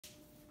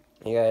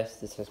Hey guys,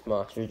 this is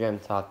Monster Jam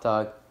Top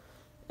Dog,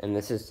 and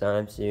this is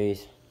Time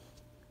Series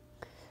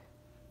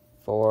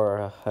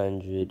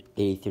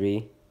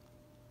 483.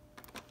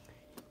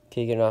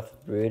 Kicking off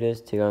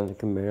Brutus, take on the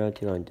Camaro,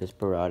 take on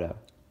Desperado.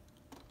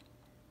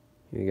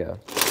 Here we go.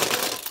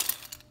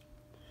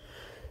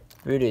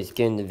 Brutus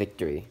getting the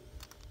victory.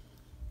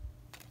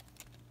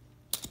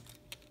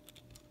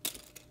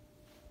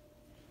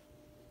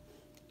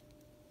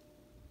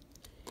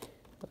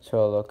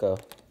 Toro Loco,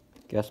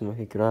 Gas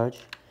Monkey Garage,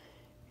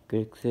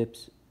 Good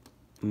Clips,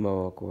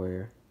 Mohawk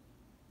Warrior.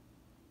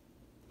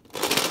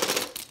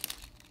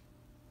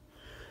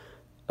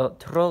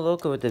 Toro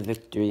Loco with the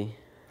victory.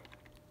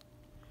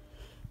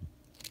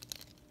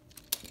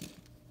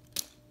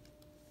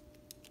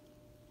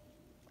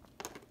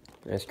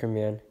 Ice Cream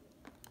Man,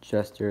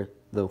 Chester,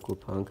 Local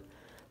Punk,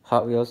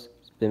 Hot Wheels,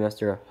 Spin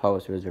Master, Hot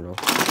Wheels Original.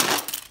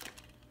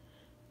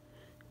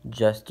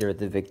 Jester with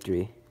the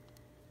victory.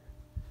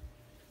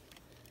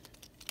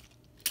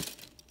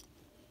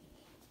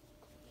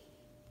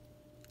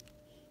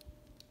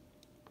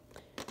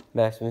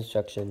 Maximum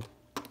Instruction.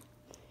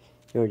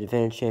 Your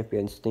defending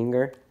champion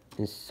Stinger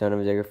and Son of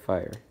a Digger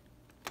Fire.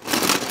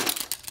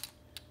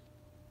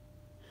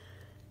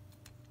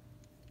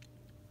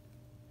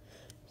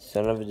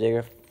 Son of a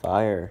Digger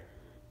Fire.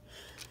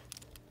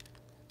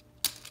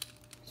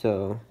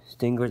 So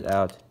Stinger's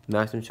out.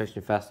 Maximum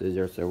Instruction Fast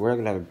Loser. So we're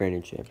gonna have a brand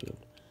new champion.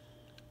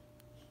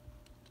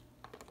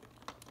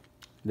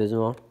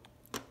 Visible.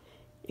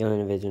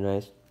 Alien Invasion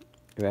Ice.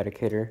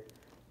 Eradicator.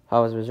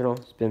 Hot Wheels Original.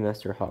 Spin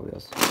Master Hot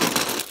Wheels.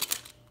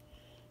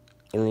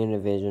 Alien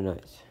Invasion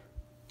Ice.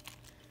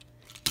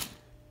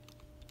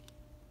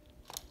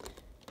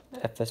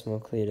 FS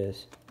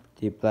Mocletus.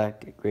 The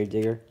Black Grave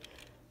Digger.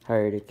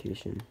 Higher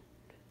Education.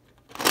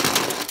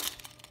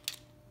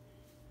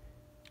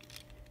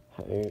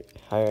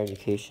 Higher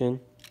Education.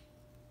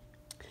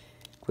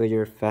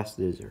 Grader Fast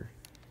Loser.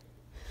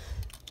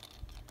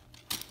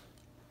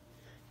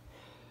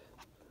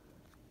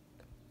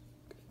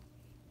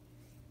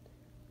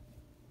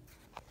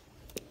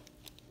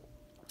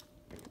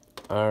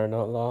 Iron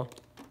Outlaw.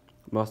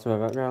 Monster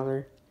Vet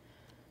Rally.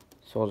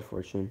 Soldier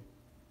Fortune.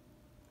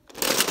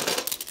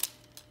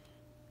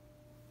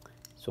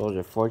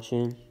 Soldier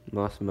Fortune.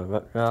 Monster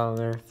Vet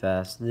Rally.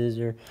 Fast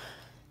Loser.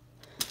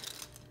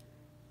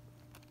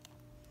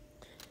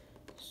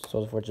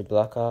 Soldier Fortune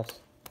Black Ops.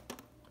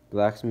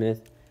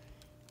 Blacksmith.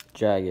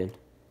 Dragon.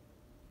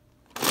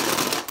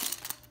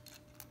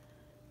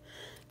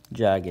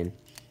 Dragon.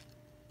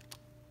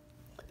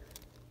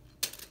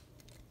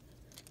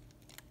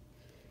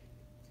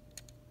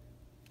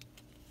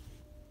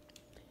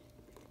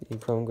 The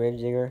Chrome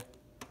Gravedigger.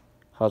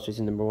 House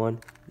Racing number 1.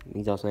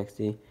 Exhaust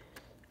XD.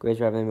 Graves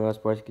Rivaling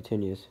Motorsports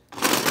continues.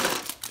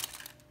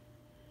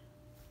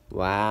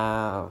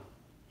 Wow.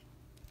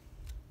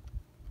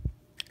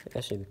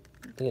 Actually,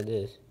 look at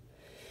this.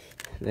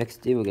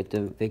 XD will get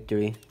the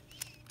victory.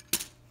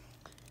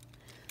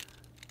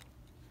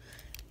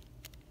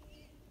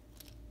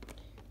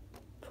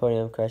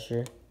 Podium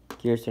Crusher.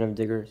 Gear Son of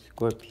Digger.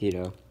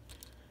 Scorpedo.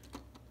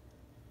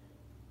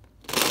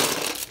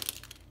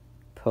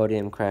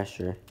 Podium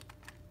Crasher.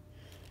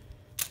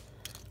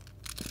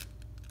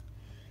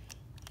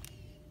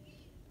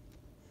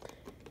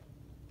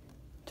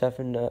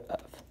 Toughen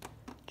Up.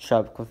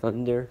 Tropical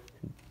Thunder.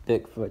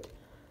 Bigfoot.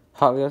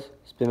 Hot Wheels.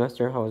 Spin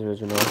Master. Hot Wheels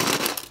Original.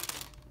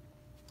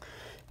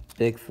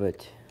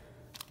 Bigfoot.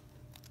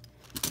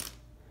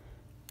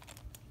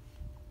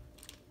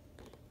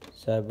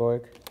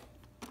 Cyborg.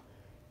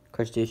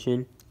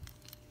 Crustacean.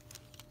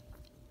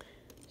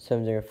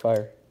 Summoner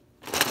Fire.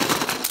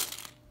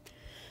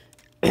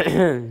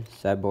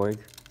 Cyborg.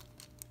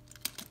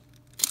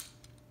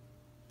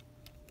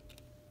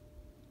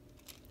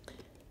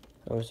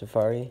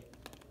 Safari.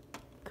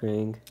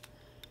 Krang.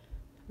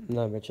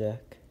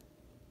 Lumberjack.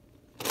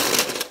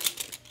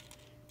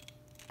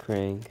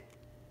 Krang.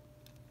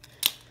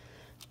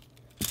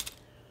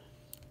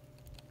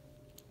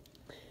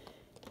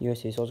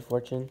 USA Soldier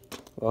Fortune.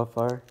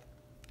 Wildfire.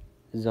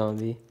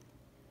 Zombie.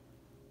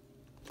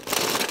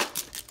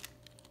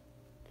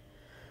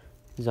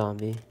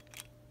 Zombie.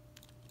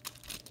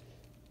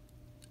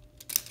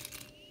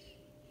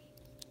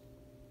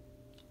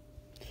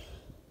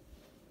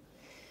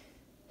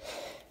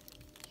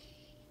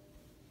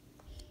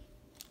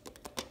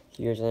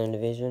 Here's Land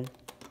Division.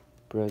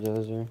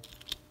 Bulldozer.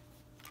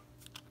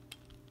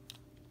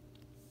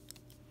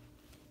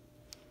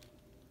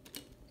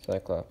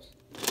 Cyclops.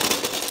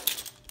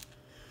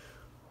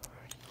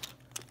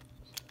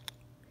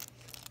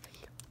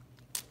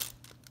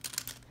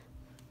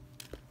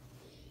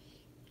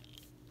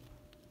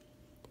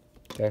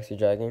 Galaxy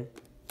Dragon.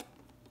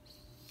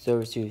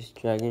 Silver Seas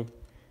Dragon.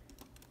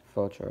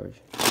 Full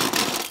Charge.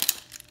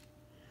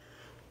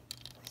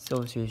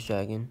 Silver Seas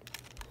Dragon.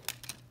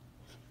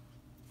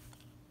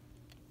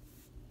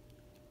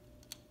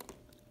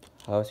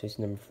 House Race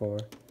number 4.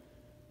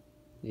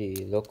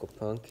 The Local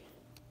Punk.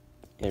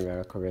 And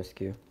Radical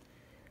Rescue.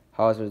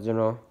 House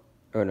Original.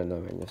 Oh no, no,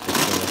 no, no,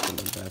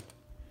 bad.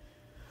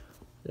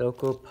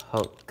 Local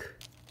Punk.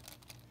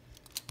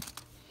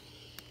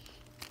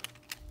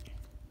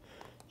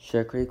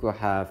 Shark Creek will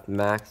have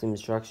maximum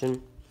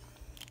destruction,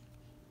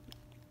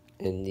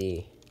 and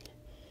the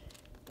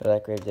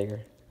Black Grave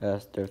Digger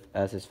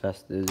as his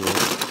fastest zero.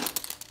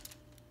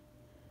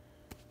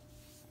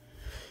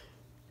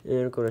 You're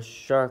gonna go to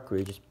Shark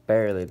Creek just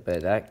barely,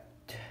 but that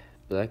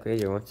Black Grave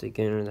Digger once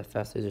again in the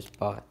fastest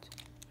spot.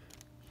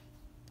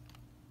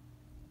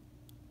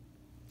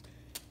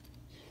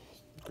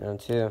 Round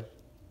 2.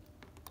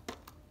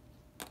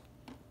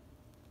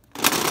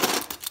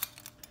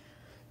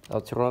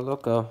 El Toro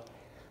Loco.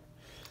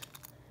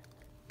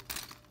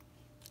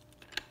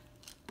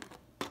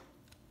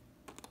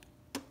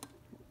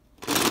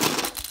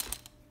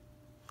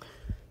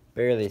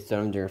 Barely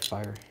stormed under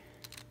fire.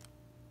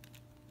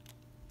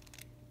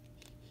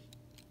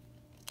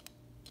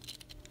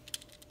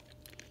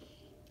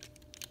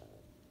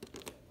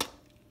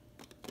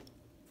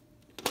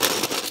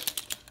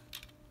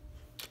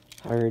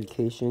 Higher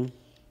Education.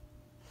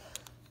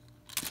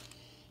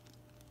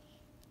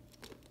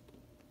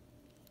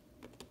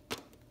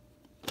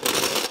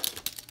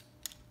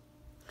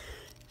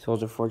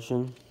 Soldier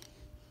Fortune.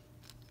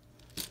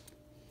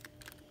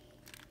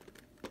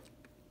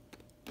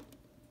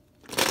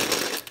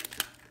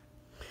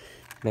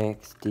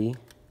 Max D.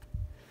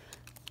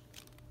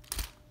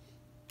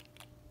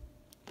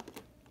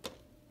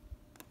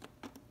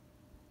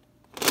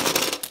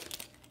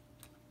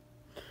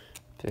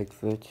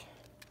 Bigfoot.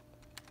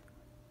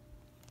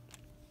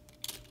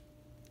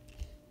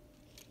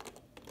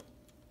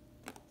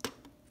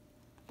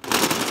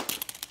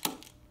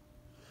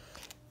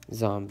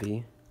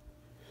 Zombie.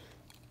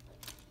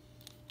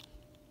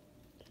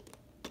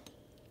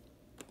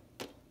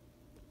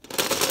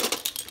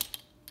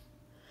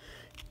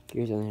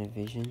 Gears on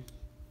Invasion.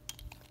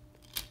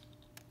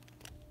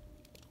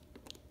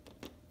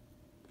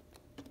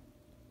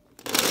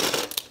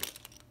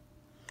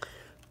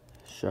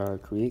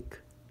 Shark Creek.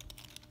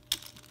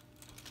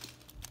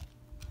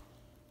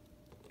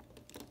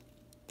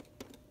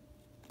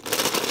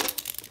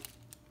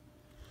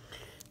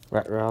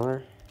 Rat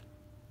Roller.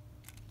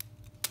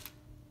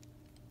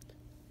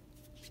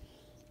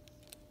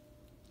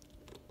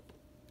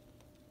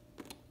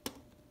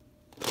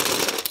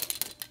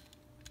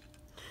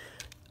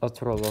 El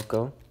Toro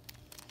Loco.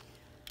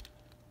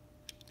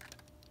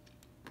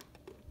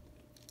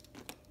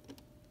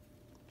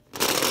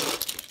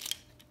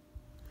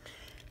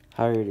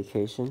 Higher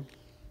Education.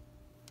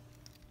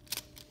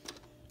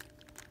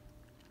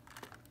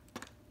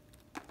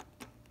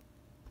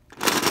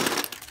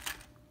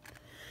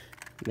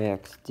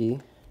 Max D.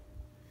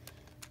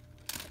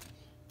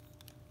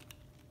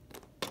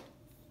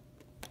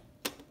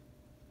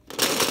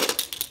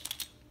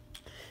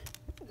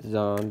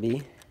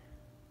 Zombie.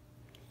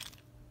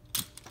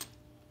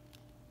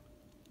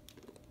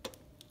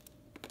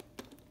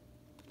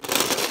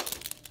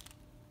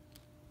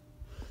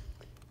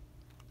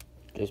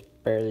 Just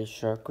barely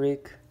Shark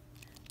Creek.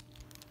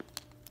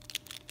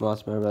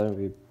 Lost my brother,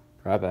 we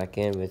brought back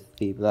in with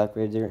the Black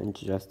Grave Digger and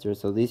Jester,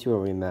 so these two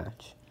will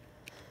rematch.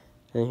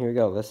 And here we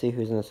go, let's see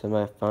who's in the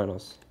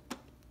semifinals.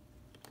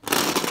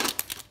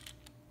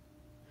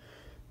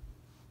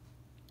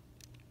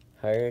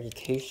 Higher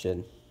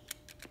Education.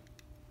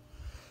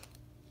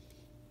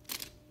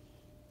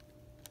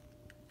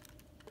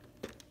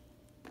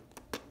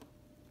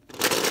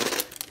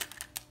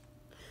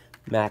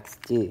 Max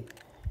D.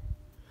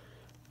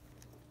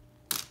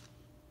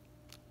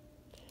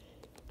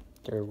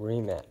 Their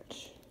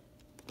rematch.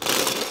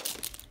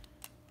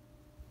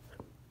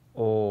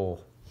 Oh.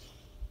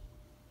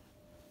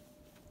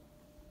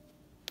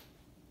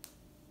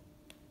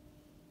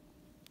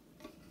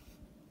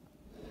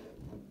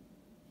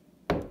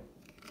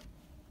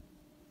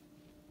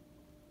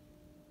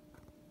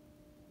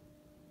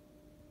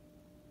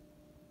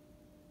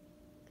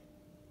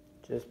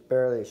 Just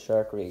barely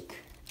Shark Creek.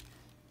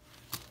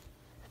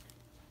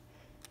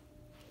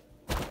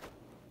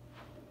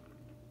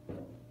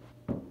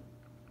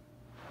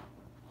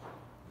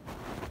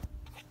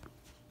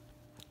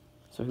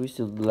 So who's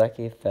the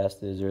lucky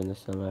fastest are in the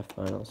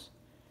semifinals?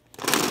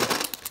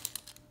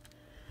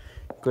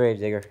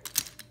 Gravedigger,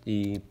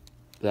 the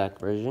black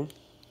version.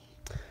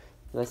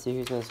 Let's see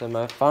who's in the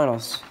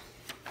semifinals.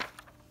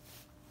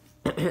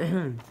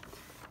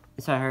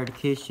 It's Higher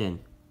Education.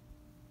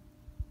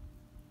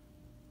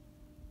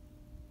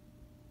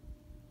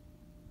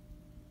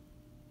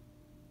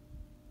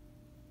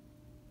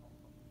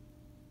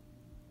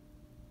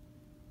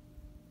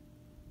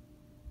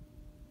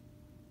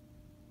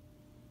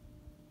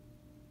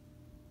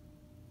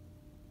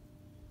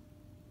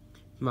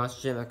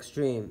 Monster Jam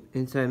Extreme,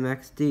 inside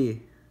Max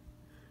D.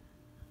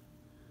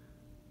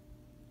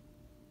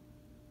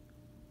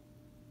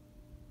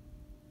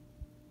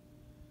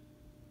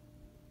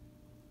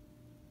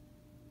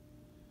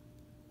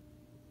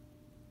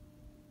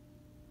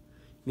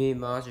 Me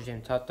Monster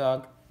Jam Top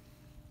Dog.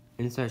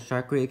 Inside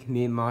Shark Creek,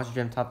 me Monster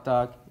Jam Top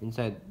Dog.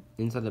 Inside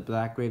the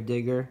Black Grave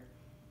Digger.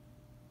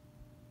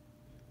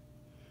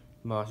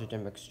 Monster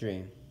Jam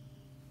Extreme.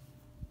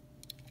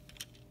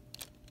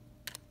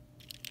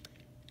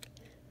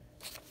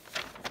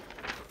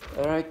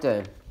 Alright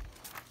then.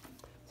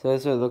 So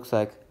this is what it looks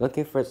like.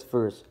 Looking for his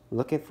first,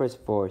 looking for his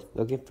fourth,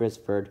 looking for his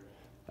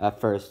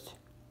first,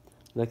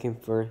 looking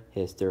for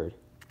his third.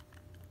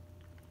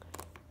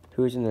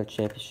 Who's in the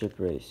championship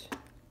race?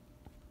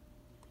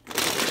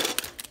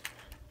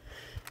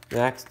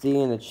 Max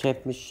D in the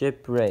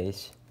championship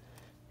race.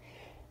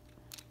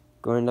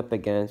 Going up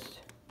against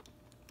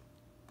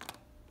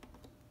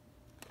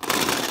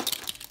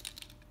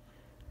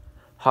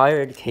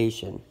Higher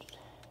Education.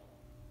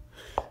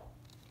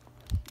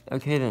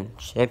 Okay then,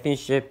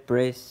 championship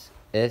race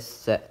is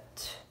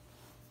set.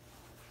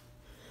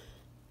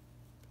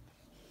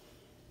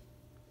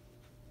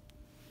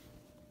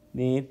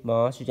 Me,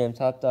 Monster Jam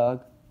Top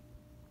Dog.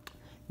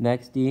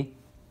 Max D,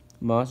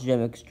 Monster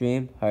Jam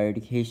Extreme, Higher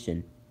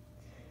Education.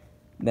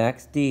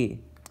 Max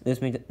D,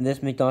 this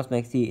McDonald's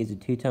Max D is a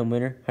 2-time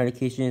winner. Higher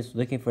Education is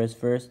looking for his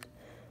first.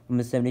 I'm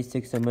a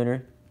 76-time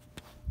winner.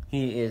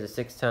 He is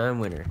a 6-time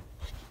winner.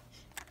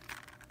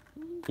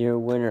 Your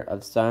winner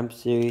of Slime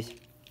Series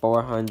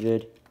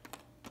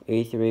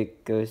 483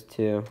 goes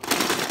to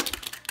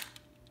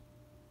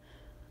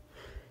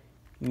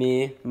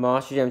me,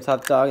 Monster Jam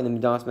Top Dog, and the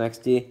McDonald's Max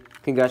D.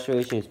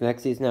 Congratulations,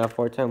 Max D is now a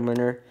 4-time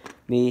winner.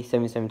 Me,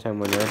 77-time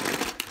winner.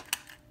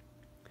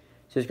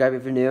 Subscribe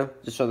if you're new.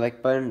 Just hit the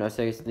like button. I'll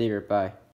see you guys later. Bye.